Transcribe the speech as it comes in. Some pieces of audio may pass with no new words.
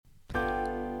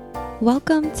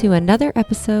Welcome to another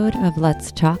episode of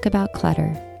Let's Talk About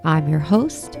Clutter. I'm your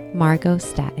host, Margot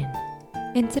Staten.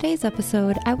 In today's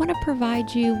episode, I want to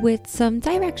provide you with some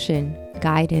direction,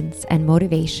 guidance, and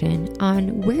motivation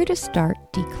on where to start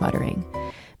decluttering.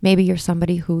 Maybe you're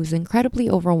somebody who's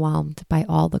incredibly overwhelmed by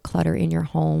all the clutter in your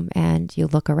home and you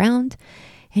look around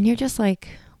and you're just like,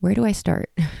 where do I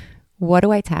start? What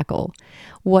do I tackle?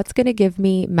 What's going to give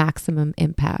me maximum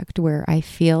impact where I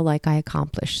feel like I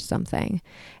accomplished something?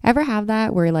 Ever have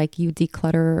that where like you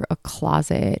declutter a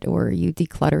closet or you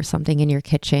declutter something in your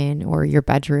kitchen or your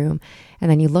bedroom and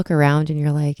then you look around and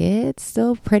you're like, it's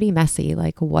still pretty messy.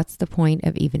 Like, what's the point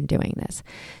of even doing this?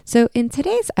 So in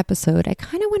today's episode, I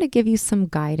kind of want to give you some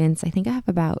guidance. I think I have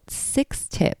about 6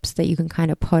 tips that you can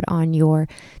kind of put on your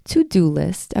to-do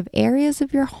list of areas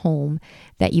of your home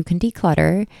that you can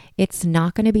declutter. It's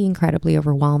not going to be incredibly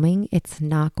overwhelming. It's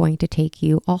not going to take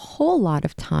you a whole lot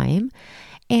of time.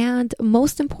 And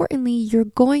most importantly, you're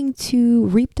going to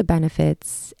reap the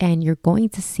benefits and you're going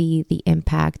to see the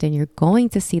impact and you're going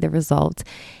to see the results.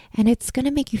 And it's going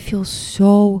to make you feel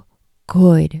so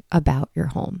good about your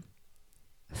home.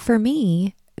 For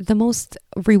me, the most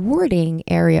rewarding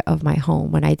area of my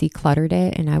home when I decluttered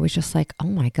it and I was just like, oh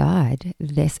my God,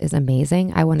 this is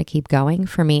amazing. I want to keep going.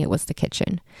 For me, it was the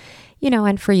kitchen.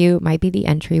 And for you, it might be the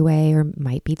entryway or it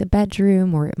might be the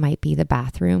bedroom or it might be the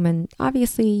bathroom. And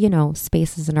obviously,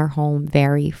 spaces in our home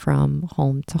vary from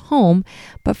home to home.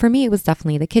 But for me, it was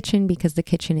definitely the kitchen because the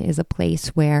kitchen is a place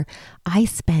where I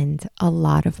spend a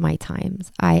lot of my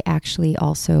times. I actually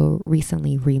also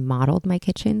recently remodeled my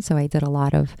kitchen. So I did a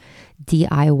lot of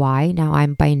DIY. Now,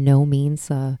 I'm by no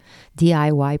means a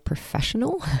DIY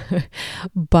professional,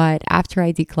 but after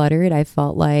I decluttered, I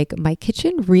felt like my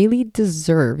kitchen really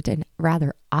deserved, and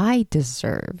rather I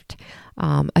deserved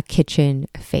a kitchen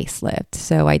facelift.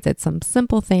 So I did some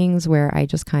simple things where I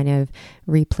just kind of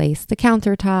replaced the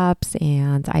countertops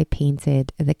and I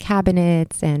painted the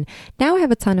cabinets. And now I have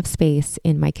a ton of space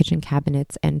in my kitchen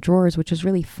cabinets and drawers, which is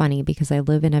really funny because I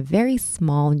live in a very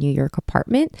small New York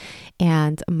apartment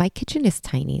and my kitchen is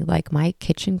tiny. Like my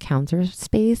kitchen counter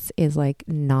space is like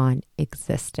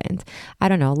non-existent. I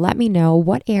don't know. Let me know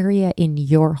what area in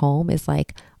your home is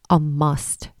like a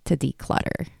must to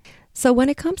declutter. So when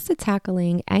it comes to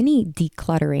tackling any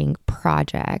decluttering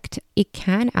project, it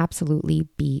can absolutely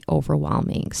be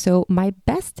overwhelming. So my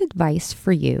best advice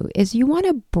for you is you want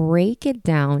to break it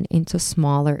down into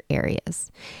smaller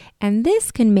areas, and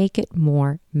this can make it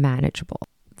more manageable.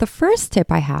 The first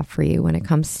tip I have for you when it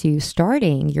comes to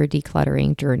starting your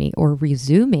decluttering journey or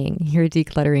resuming your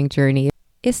decluttering journey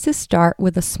is to start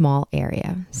with a small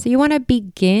area. So you want to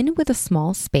begin with a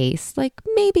small space, like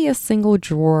maybe a single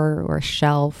drawer or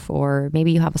shelf, or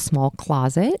maybe you have a small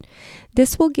closet.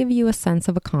 This will give you a sense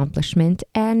of accomplishment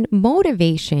and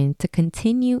motivation to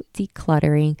continue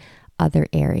decluttering other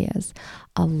areas.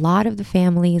 A lot of the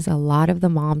families, a lot of the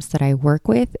moms that I work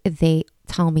with, they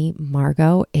tell me,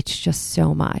 Margot, it's just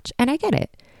so much. And I get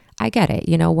it.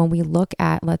 When we look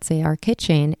at, let's say, our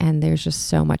kitchen and there's just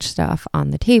so much stuff on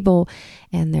the table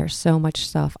and there's so much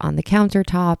stuff on the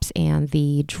countertops and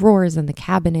the drawers and the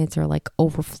cabinets are like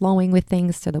overflowing with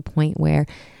things to the point where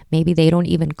maybe they don't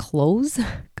even close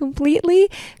completely.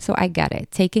 So I get it.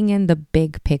 Taking in the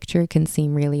big picture can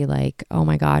seem really like, oh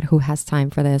my God, who has time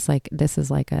for this? Like this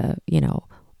is like a,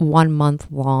 1 month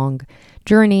long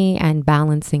journey, and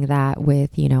balancing that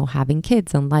with, having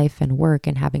kids and life and work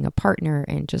and having a partner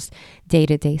and just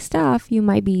day-to-day stuff, you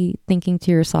might be thinking to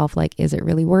yourself, like, is it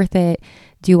really worth it?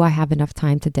 Do I have enough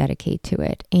time to dedicate to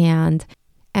it? And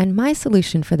my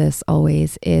solution for this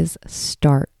always is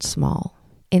start small.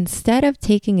 Instead of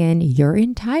taking in your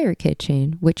entire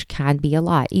kitchen, which can be a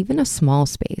lot, even a small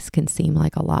space can seem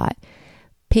like a lot,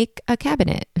 pick a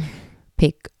cabinet,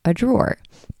 pick a drawer.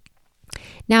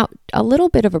 Now, a little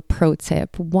bit of a pro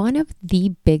tip. One of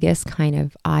the biggest kind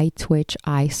of eye twitch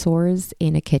eyesores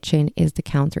in a kitchen is the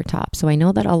countertop. So I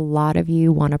know that a lot of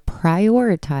you want to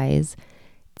prioritize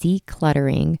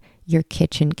decluttering your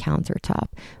kitchen countertop.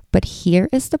 But here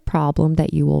is the problem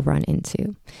that you will run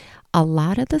into. A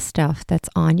lot of the stuff that's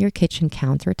on your kitchen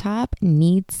countertop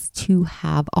needs to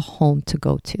have a home to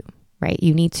go to, right?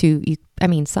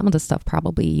 Some of the stuff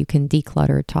probably you can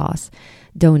declutter, toss,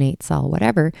 donate, sell,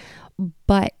 whatever.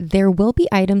 But there will be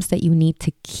items that you need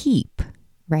to keep,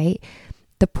 right?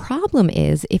 The problem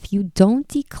is if you don't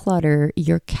declutter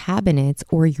your cabinets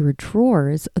or your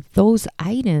drawers, those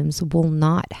items will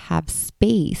not have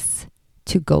space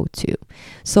to go to.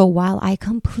 So while I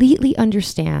completely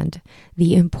understand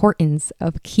the importance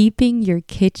of keeping your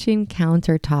kitchen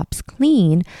countertops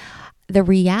clean, the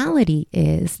reality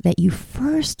is that you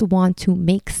first want to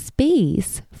make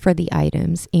space for the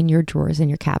items in your drawers in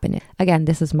your cabinet. Again,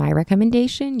 this is my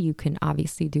recommendation. You can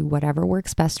obviously do whatever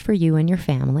works best for you and your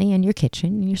family and your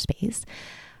kitchen and your space.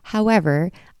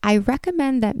 However, I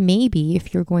recommend that maybe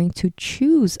if you're going to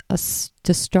choose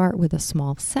to start with a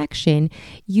small section,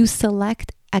 you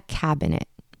select a cabinet,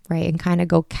 right? And kind of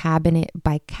go cabinet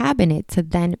by cabinet to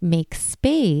then make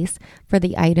space for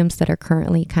the items that are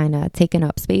currently kind of taking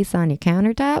up space on your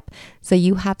countertop. So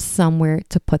you have somewhere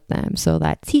to put them. So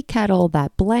that tea kettle,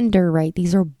 that blender, right?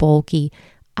 These are bulky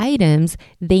items.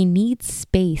 They need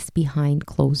space behind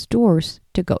closed doors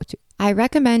to go to. I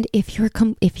recommend if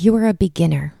you're a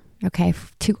beginner, okay,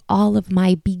 to all of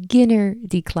my beginner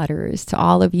declutterers, to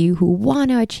all of you who want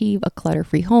to achieve a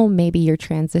clutter-free home, maybe you're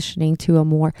transitioning to a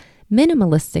more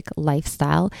minimalistic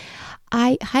lifestyle,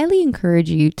 I highly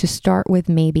encourage you to start with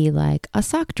maybe like a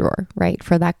sock drawer, right?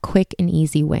 For that quick and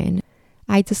easy win.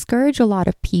 I discourage a lot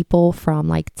of people from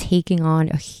like taking on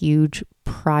a huge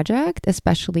project,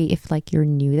 especially if like you're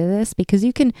new to this, because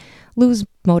you can lose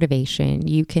motivation.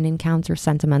 You can encounter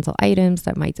sentimental items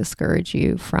that might discourage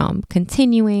you from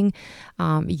continuing.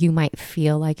 You might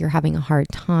feel like you're having a hard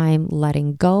time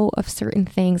letting go of certain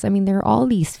things. I mean, there are all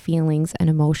these feelings and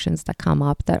emotions that come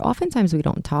up that oftentimes we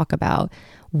don't talk about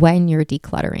when you're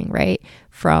decluttering, right?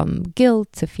 From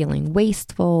guilt to feeling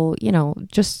wasteful,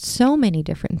 just so many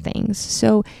different things.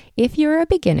 So if you're a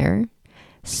beginner,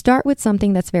 start with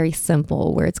something that's very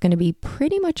simple, where it's going to be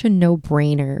pretty much a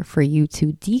no-brainer for you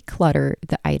to declutter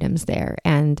the items there.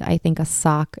 And I think a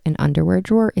sock and underwear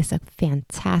drawer is a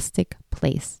fantastic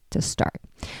place to start.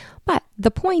 But the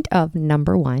point of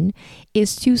number 1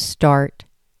 is to start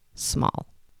small.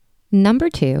 Number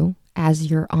 2, as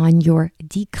you're on your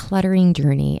decluttering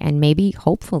journey, and maybe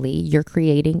hopefully you're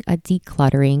creating a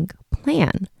decluttering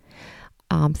plan.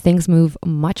 Things move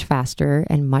much faster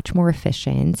and much more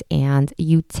efficient, and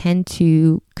you tend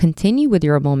to continue with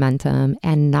your momentum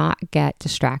and not get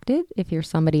distracted. If you're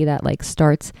somebody that like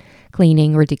starts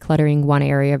cleaning or decluttering one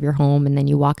area of your home and then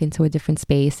you walk into a different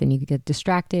space and you get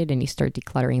distracted and you start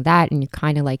decluttering that, and you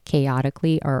kind of like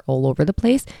chaotically are all over the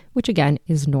place, which again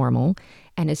is normal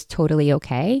and is totally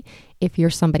okay. If you're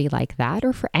somebody like that,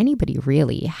 or for anybody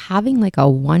really, having like a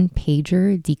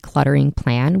one-pager decluttering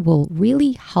plan will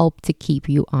really help to keep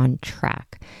you on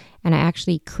track. And I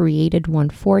actually created one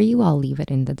for you. I'll leave it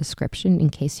in the description in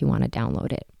case you want to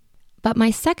download it. But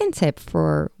my second tip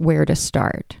for where to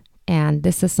start, and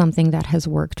this is something that has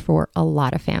worked for a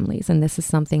lot of families, and this is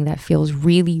something that feels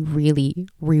really, really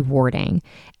rewarding,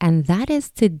 and that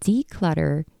is to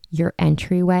declutter your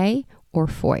entryway or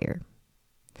foyer.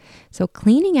 So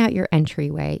cleaning out your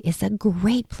entryway is a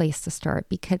great place to start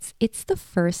because it's the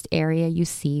first area you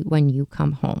see when you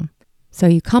come home. So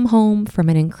you come home from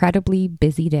an incredibly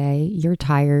busy day, you're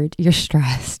tired, you're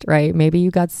stressed, right? Maybe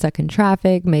you got stuck in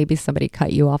traffic, maybe somebody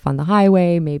cut you off on the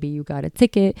highway, maybe you got a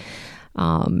ticket,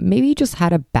 maybe you just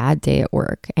had a bad day at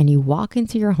work, and you walk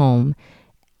into your home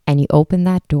and you open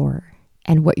that door,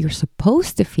 and what you're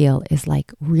supposed to feel is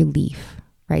like relief.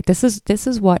 Right? This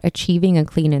is what achieving a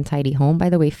clean and tidy home, by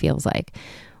the way, feels like.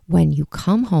 When you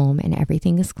come home and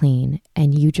everything is clean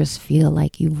and you just feel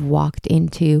like you've walked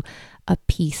into a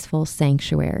peaceful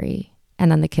sanctuary, and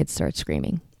then the kids start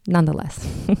screaming. Nonetheless,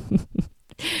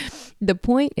 the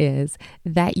point is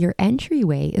that your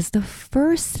entryway is the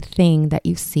first thing that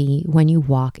you see when you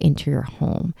walk into your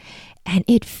home. And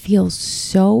it feels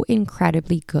so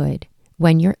incredibly good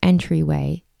when your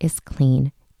entryway is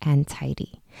clean and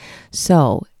tidy.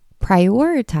 So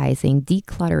prioritizing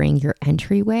decluttering your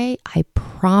entryway, I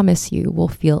promise you, will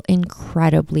feel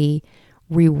incredibly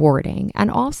rewarding.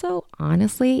 And also,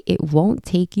 honestly, it won't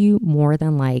take you more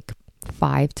than like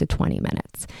 5 to 20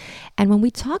 minutes. And when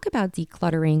we talk about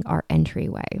decluttering our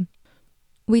entryway,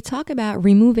 we talk about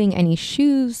removing any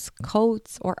shoes,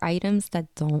 coats, or items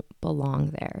that don't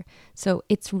belong there. So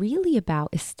it's really about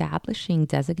establishing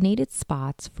designated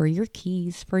spots for your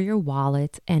keys, for your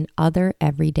wallet, and other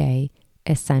everyday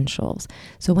essentials.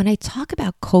 So when I talk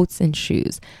about coats and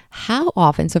shoes, how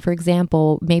often, so for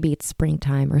example, maybe it's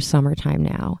springtime or summertime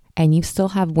now, and you still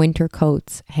have winter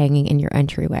coats hanging in your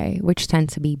entryway, which tend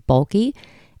to be bulky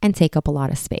and take up a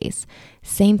lot of space.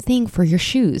 Same thing for your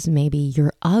shoes. Maybe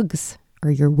your Uggs or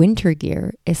your winter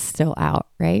gear is still out,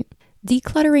 right?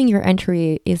 Decluttering your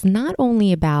entry is not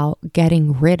only about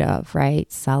getting rid of,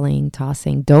 right? Selling,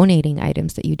 tossing, donating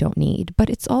items that you don't need, but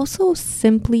it's also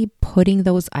simply putting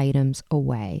those items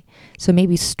away. So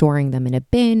maybe storing them in a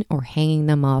bin or hanging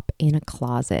them up in a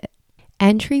closet.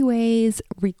 Entryways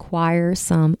require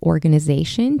some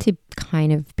organization to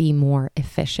kind of be more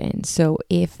efficient. So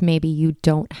if maybe you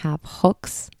don't have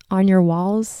hooks on your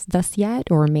walls thus yet,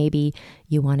 or maybe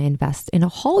you want to invest in a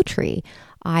hall tree,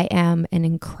 I am an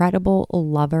incredible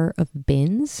lover of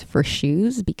bins for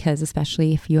shoes because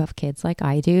especially if you have kids like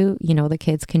I do, the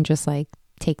kids can just like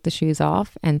take the shoes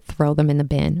off and throw them in the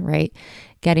bin, right?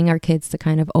 Getting our kids to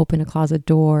kind of open a closet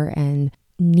door and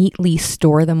neatly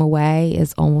store them away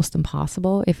is almost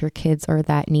impossible. If your kids are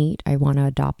that neat, I want to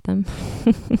adopt them.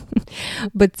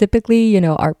 But typically,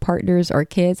 our partners, our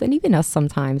kids, and even us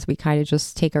sometimes, we kind of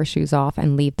just take our shoes off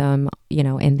and leave them,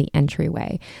 in the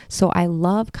entryway. So I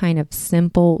love kind of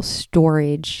simple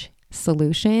storage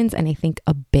solutions. And I think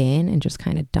a bin and just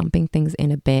kind of dumping things in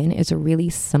a bin is a really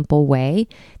simple way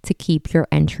to keep your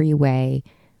entryway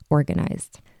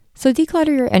organized. So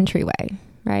declutter your entryway,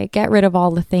 right? Get rid of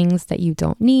all the things that you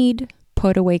don't need,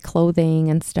 put away clothing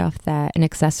and stuff and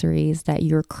accessories that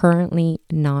you're currently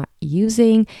not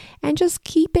using, and just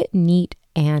keep it neat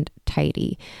and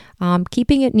tidy.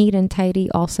 Keeping it neat and tidy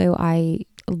also, I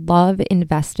love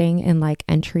investing in like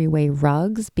entryway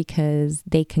rugs because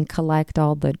they can collect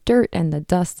all the dirt and the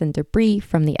dust and debris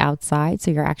from the outside,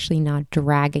 so you're actually not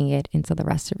dragging it into the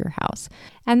rest of your house.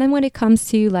 And then when it comes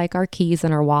to like our keys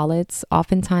and our wallets,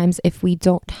 oftentimes if we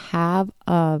don't have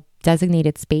a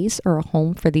designated space or a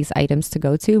home for these items to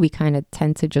go to, we kind of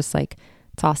tend to just like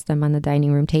toss them on the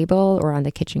dining room table or on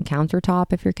the kitchen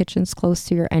countertop if your kitchen's close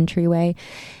to your entryway.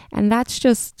 And that's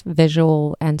just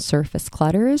visual and surface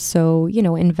clutter. So,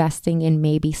 investing in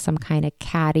maybe some kind of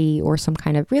caddy or some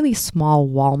kind of really small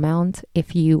wall mount.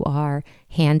 If you are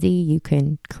handy, you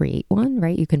can create one,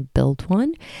 right? You can build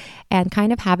one, and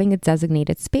kind of having a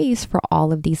designated space for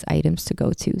all of these items to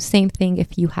go to. Same thing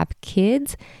if you have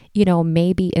kids,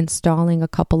 maybe installing a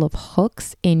couple of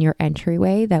hooks in your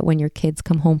entryway that when your kids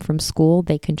come home from school,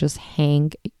 they can just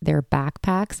hang their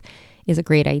backpacks is a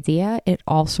great idea. It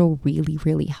also really,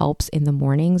 really helps in the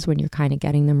mornings when you're kind of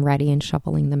getting them ready and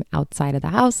shuffling them outside of the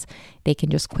house. They can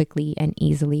just quickly and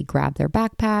easily grab their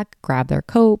backpack, grab their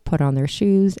coat, put on their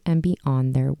shoes, and be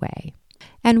on their way.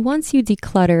 And once you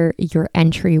declutter your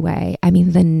entryway,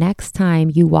 the next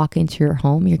time you walk into your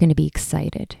home, you're going to be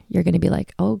excited. You're going to be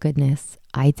like, oh goodness,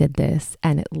 I did this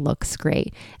and it looks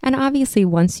great. And obviously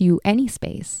any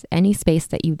space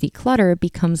that you declutter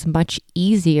becomes much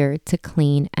easier to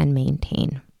clean and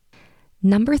maintain.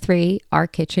 Number 3 are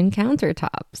kitchen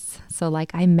countertops. So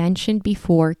like I mentioned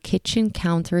before, kitchen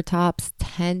countertops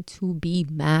tend to be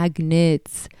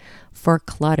magnets for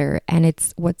clutter. And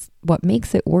what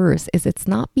makes it worse is it's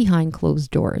not behind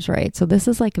closed doors, right? So this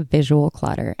is like visual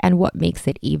clutter. And what makes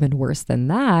it even worse than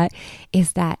that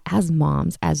is that as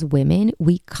moms, as women,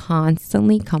 we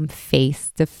constantly come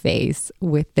face to face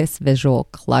with this visual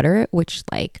clutter, which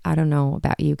like, I don't know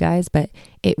about you guys, but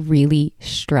it really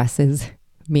stresses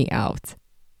me out.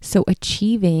 So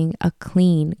achieving a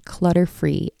clean,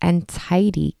 clutter-free, and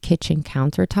tidy kitchen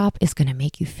countertop is going to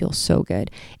make you feel so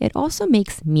good. It also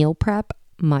makes meal prep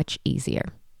much easier,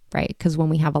 right? Because when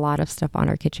we have a lot of stuff on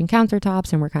our kitchen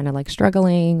countertops and we're kind of like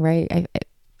struggling, right? I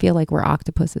feel like we're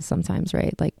octopuses sometimes,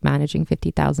 right? Like managing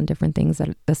 50,000 different things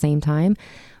at the same time.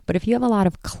 But if you have a lot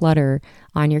of clutter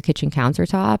on your kitchen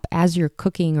countertop as you're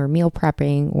cooking or meal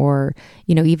prepping or,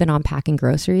 even unpacking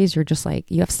groceries, you're just like,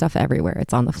 you have stuff everywhere.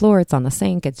 It's on the floor, it's on the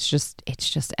sink, it's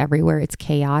just everywhere. It's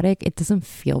chaotic. It doesn't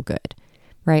feel good,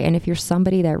 right? And if you're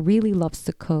somebody that really loves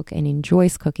to cook and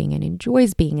enjoys cooking and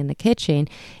enjoys being in the kitchen,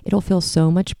 it'll feel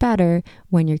so much better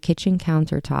when your kitchen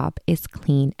countertop is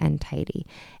clean and tidy.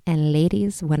 And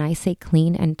ladies, when I say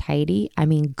clean and tidy, I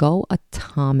mean go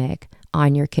atomic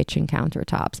on your kitchen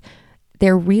countertops.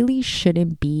 There really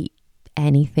shouldn't be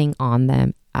anything on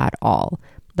them at all.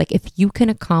 Like if you can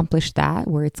accomplish that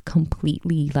where it's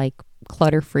completely like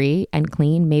clutter-free and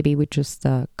clean, maybe with just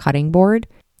a cutting board,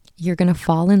 you're going to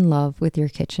fall in love with your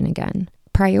kitchen again.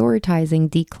 Prioritizing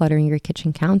decluttering your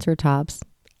kitchen countertops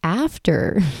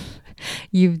after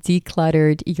you've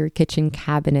decluttered your kitchen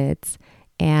cabinets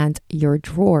and your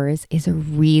drawers is a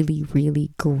really,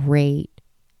 really great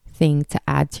thing to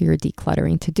add to your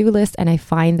decluttering to-do list. And I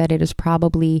find that it is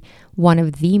probably one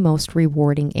of the most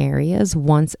rewarding areas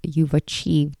once you've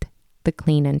achieved the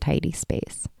clean and tidy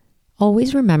space.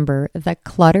 Always remember that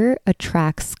clutter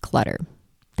attracts clutter.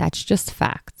 That's just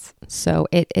facts. So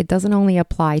it doesn't only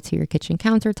apply to your kitchen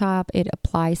countertop, it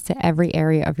applies to every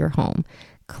area of your home.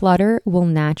 Clutter will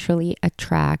naturally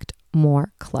attract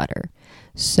more clutter.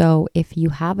 So if you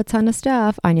have a ton of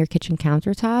stuff on your kitchen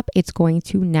countertop, it's going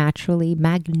to naturally,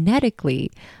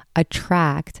 magnetically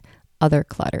attract other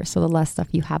clutter. So the less stuff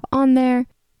you have on there,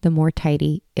 the more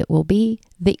tidy it will be,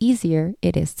 the easier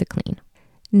it is to clean.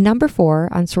 Number 4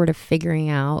 on sort of figuring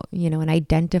out, and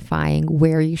identifying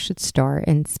where you should start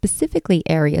and specifically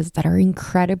areas that are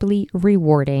incredibly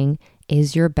rewarding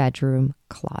is your bedroom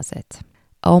closet.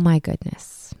 Oh my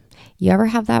goodness. You ever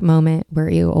have that moment where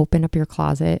you open up your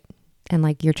closet and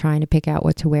like you're trying to pick out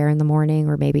what to wear in the morning,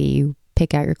 or maybe you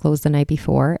pick out your clothes the night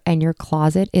before and your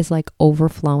closet is like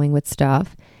overflowing with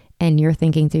stuff and you're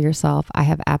thinking to yourself, I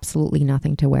have absolutely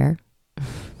nothing to wear?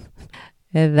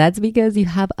 That's because you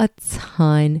have a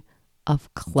ton of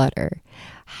clutter.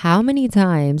 How many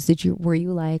times were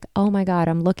you like, oh my God,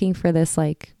 I'm looking for this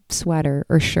like sweater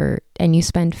or shirt, and you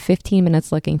spend 15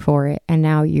 minutes looking for it, and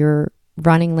now you're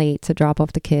running late to drop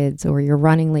off the kids, or you're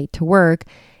running late to work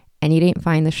and you didn't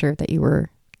find the shirt that you were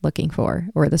looking for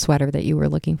or the sweater that you were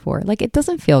looking for. Like, it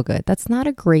doesn't feel good. That's not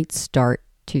a great start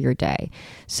to your day.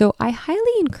 So I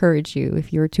highly encourage you,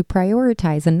 if you're to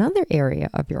prioritize another area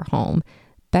of your home,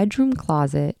 bedroom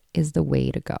closet is the way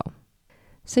to go.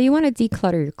 So you want to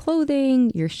declutter your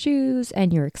clothing, your shoes,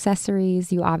 and your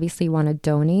accessories. You obviously want to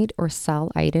donate or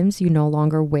sell items you no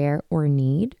longer wear or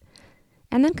need.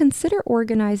 And then consider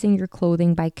organizing your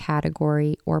clothing by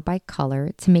category or by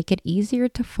color to make it easier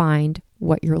to find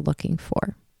what you're looking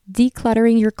for.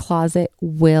 Decluttering your closet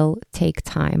will take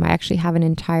time. I actually have an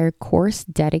entire course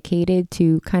dedicated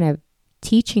to kind of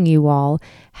teaching you all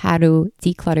how to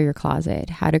declutter your closet,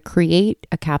 how to create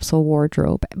a capsule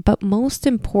wardrobe. But most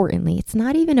importantly, it's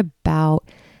not even about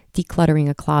decluttering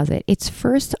a closet. It's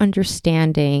first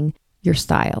understanding your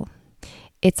style.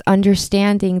 It's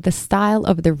understanding the style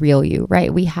of the real you,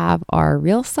 right? We have our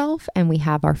real self and we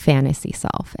have our fantasy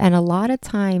self. And a lot of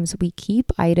times we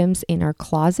keep items in our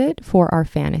closet for our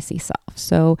fantasy self.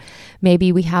 So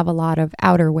maybe we have a lot of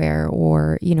outerwear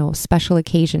or, special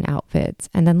occasion outfits.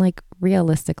 And then like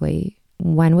realistically,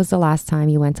 when was the last time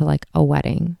you went to like a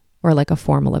wedding or like a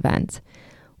formal event?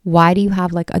 Why do you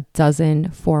have like a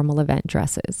dozen formal event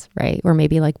dresses, right? Or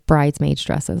maybe like bridesmaids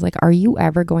dresses. Like, are you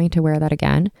ever going to wear that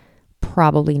again?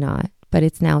 Probably not, but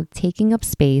it's now taking up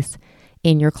space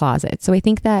in your closet. So I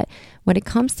think that when it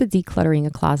comes to decluttering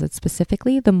a closet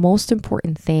specifically, the most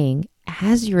important thing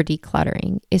as you're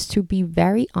decluttering is to be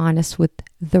very honest with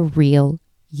the real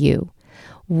you.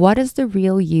 What does the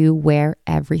real you wear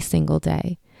every single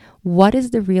day? What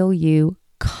is the real you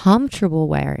comfortable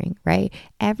wearing, right?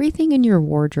 Everything in your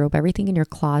wardrobe, everything in your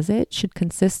closet should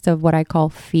consist of what I call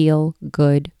feel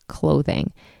good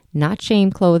clothing, not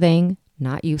shame clothing,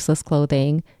 not useless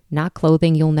clothing, not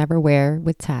clothing you'll never wear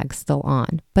with tags still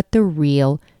on, but the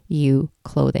real you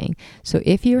clothing. So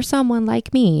if you're someone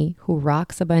like me who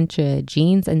rocks a bunch of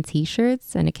jeans and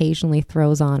t-shirts and occasionally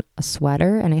throws on a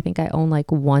sweater, and I think I own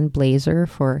like one blazer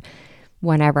for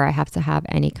whenever I have to have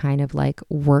any kind of like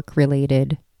work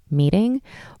related meeting.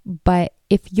 But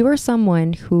if you're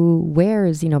someone who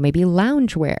wears, maybe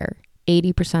loungewear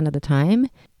 80% of the time,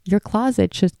 your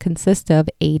closet should consist of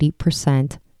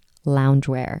 80%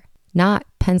 loungewear, not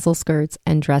pencil skirts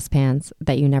and dress pants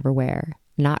that you never wear,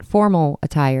 not formal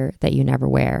attire that you never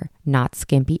wear, not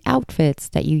skimpy outfits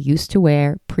that you used to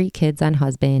wear pre-kids and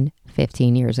husband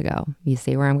 15 years ago. You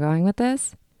see where I'm going with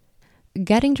this?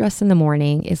 Getting dressed in the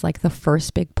morning is like the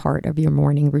first big part of your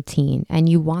morning routine, and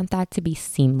you want that to be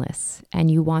seamless, and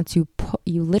you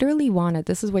literally want it.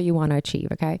 This is what you want to achieve,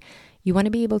 okay? You want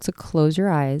to be able to close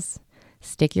your eyes,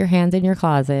 stick your hands in your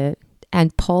closet,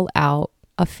 and pull out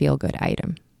a feel-good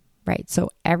item, right?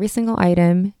 So every single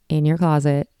item in your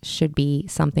closet should be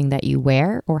something that you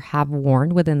wear or have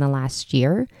worn within the last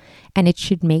year, and it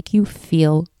should make you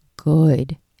feel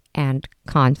good and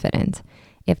confident.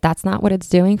 If that's not what it's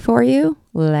doing for you,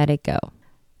 let it go.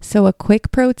 So a quick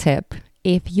pro tip,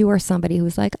 if you are somebody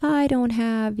who's like, I don't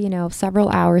have, several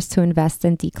hours to invest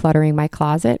in decluttering my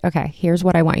closet, okay, here's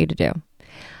what I want you to do.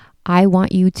 I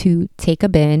want you to take a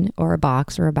bin or a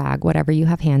box or a bag, whatever you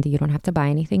have handy. You don't have to buy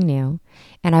anything new.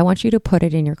 And I want you to put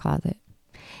it in your closet.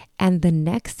 And the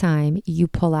next time you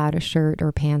pull out a shirt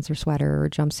or pants or sweater or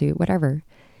jumpsuit, whatever,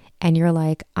 and you're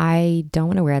like, I don't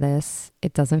want to wear this.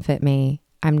 It doesn't fit me.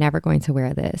 I'm never going to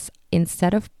wear this.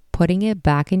 Instead of putting it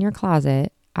back in your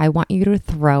closet, I want you to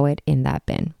throw it in that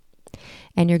bin.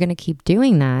 And you're going to keep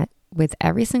doing that with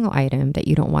every single item that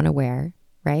you don't want to wear,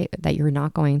 right? That you're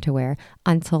not going to wear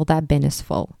until that bin is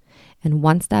full. And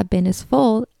once that bin is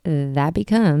full, that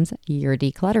becomes your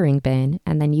decluttering bin.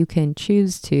 And then you can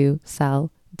choose to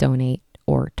sell, donate,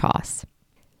 or toss.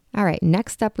 All right,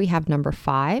 next up we have number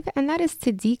 5, and that is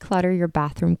to declutter your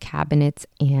bathroom cabinets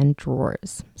and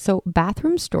drawers. So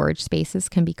bathroom storage spaces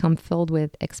can become filled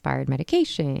with expired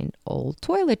medication, old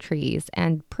toiletries,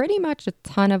 and pretty much a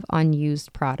ton of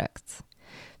unused products.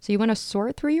 So you want to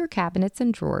sort through your cabinets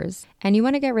and drawers, and you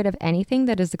want to get rid of anything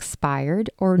that is expired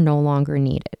or no longer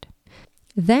needed.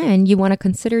 Then you want to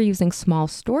consider using small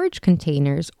storage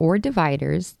containers or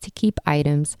dividers to keep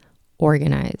items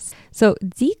organize. So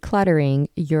decluttering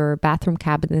your bathroom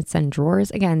cabinets and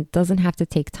drawers, again, doesn't have to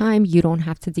take time. You don't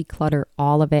have to declutter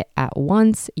all of it at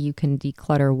once. You can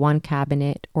declutter one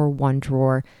cabinet or one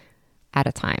drawer at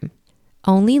a time.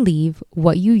 Only leave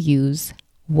what you use,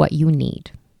 what you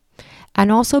need. And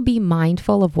also be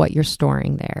mindful of what you're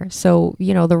storing there. So,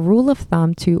 the rule of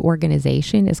thumb to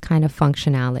organization is kind of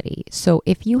functionality. So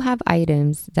if you have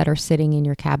items that are sitting in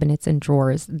your cabinets and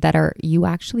drawers that you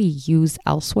actually use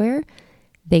elsewhere,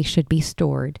 they should be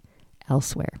stored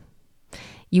elsewhere.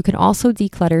 You can also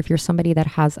declutter if you're somebody that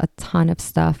has a ton of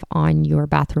stuff on your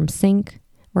bathroom sink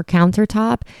or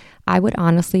countertop. I would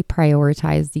honestly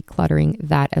prioritize decluttering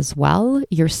that as well.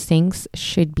 Your sinks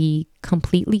should be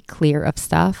completely clear of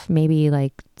stuff, maybe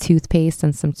like toothpaste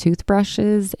and some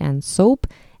toothbrushes and soap,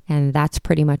 and that's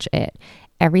pretty much it.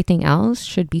 Everything else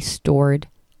should be stored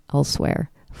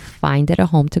elsewhere. Find it a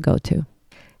home to go to.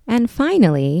 And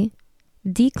finally,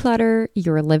 declutter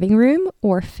your living room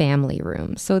or family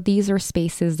room. So these are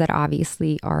spaces that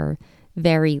obviously are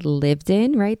very lived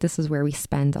in, right? This is where we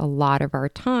spend a lot of our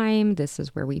time. This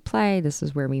is where we play. This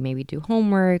is where we maybe do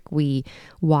homework. We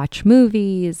watch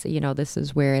movies. This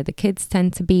is where the kids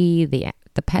tend to be,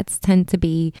 the pets tend to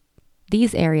be.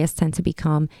 These areas tend to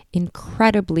become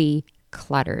incredibly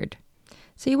cluttered.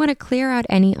 So you want to clear out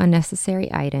any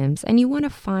unnecessary items, and you want to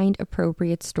find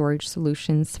appropriate storage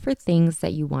solutions for things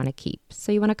that you want to keep.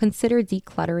 So you want to consider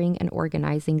decluttering and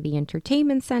organizing the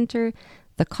entertainment center,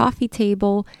 the coffee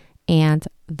table, and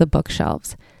the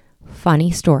bookshelves. Funny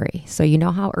story. So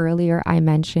how earlier I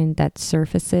mentioned that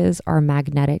surfaces are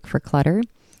magnetic for clutter?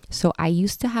 So I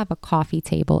used to have a coffee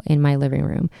table in my living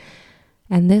room,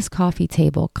 and this coffee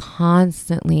table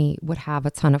constantly would have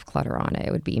a ton of clutter on it.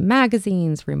 It would be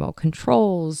magazines, remote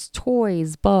controls,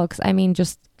 toys, books.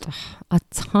 Just a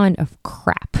ton of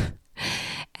crap.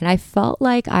 And I felt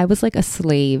like I was like a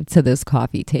slave to this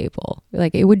coffee table.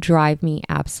 Like it would drive me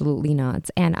absolutely nuts.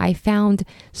 And I found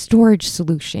storage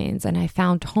solutions and I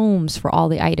found homes for all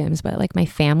the items, but like my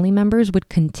family members would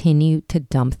continue to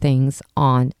dump things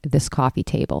on this coffee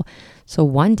table. So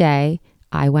one day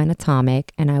I went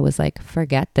atomic and I was like,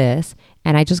 forget this.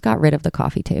 And I just got rid of the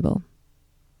coffee table.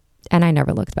 And I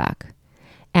never looked back.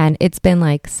 And it's been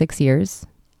like 6 years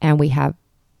and we have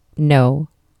no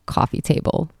coffee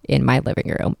table in my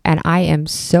living room. And I am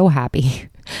so happy.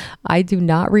 I do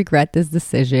not regret this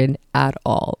decision at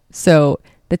all. So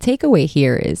the takeaway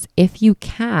here is if you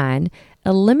can,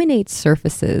 eliminate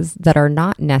surfaces that are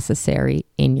not necessary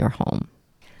in your home.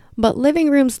 But living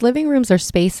rooms are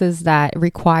spaces that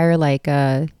require like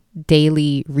a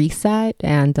daily reset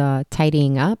and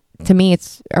tidying up. To me,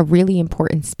 it's a really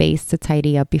important space to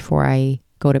tidy up before I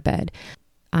go to bed.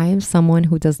 I am someone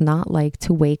who does not like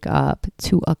to wake up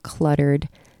to a cluttered,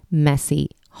 messy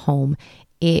home.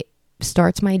 It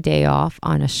starts my day off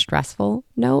on a stressful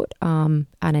note, on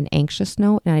an anxious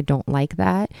note, and I don't like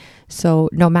that. So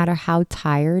no matter how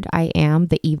tired I am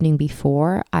the evening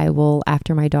before,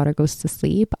 after my daughter goes to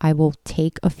sleep, I will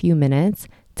take a few minutes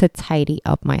to tidy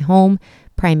up my home,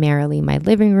 primarily my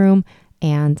living room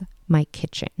and my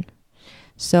kitchen.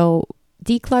 So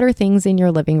declutter things in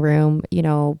your living room,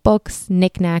 books,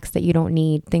 knickknacks that you don't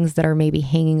need, things that are maybe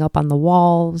hanging up on the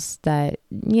walls that,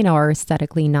 are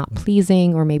aesthetically not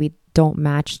pleasing or maybe don't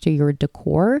match to your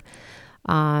decor.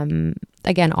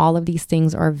 Again, all of these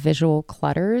things are visual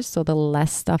clutters. So the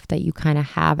less stuff that you kind of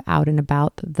have out and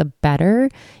about, the better.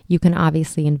 You can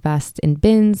obviously invest in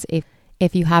bins.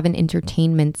 If you have an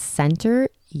entertainment center,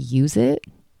 use it.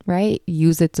 Right?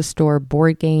 Use it to store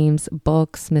board games,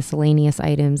 books, miscellaneous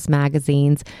items,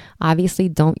 magazines. Obviously,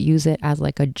 don't use it as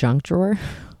like a junk drawer.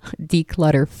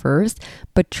 Declutter first,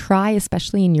 but try,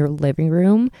 especially in your living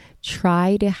room,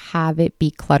 try to have it be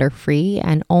clutter-free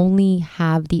and only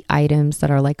have the items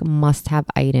that are like must-have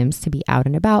items to be out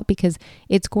and about, because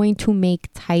it's going to make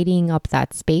tidying up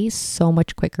that space so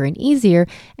much quicker and easier,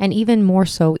 and even more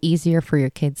so easier for your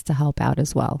kids to help out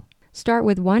as well. Start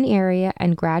with one area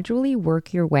and gradually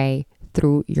work your way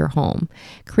through your home,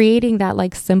 creating that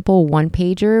like simple one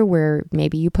pager where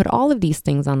maybe you put all of these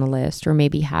things on the list, or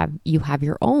maybe you have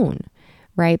your own,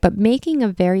 right? But making a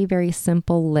very, very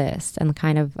simple list and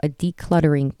kind of a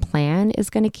decluttering plan is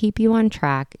going to keep you on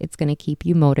track. It's going to keep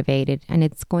you motivated, and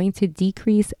it's going to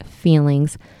decrease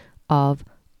feelings of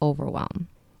overwhelm.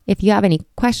 If you have any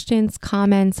questions,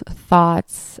 comments,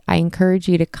 thoughts, I encourage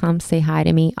you to come say hi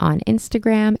to me on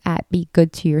Instagram at Be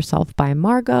Good to Yourself by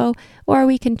Margot, or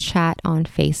we can chat on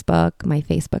Facebook. My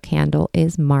Facebook handle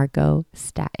is Margot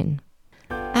Staten.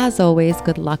 As always,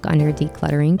 good luck on your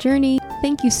decluttering journey.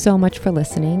 Thank you so much for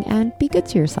listening, and be good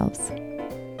to yourselves.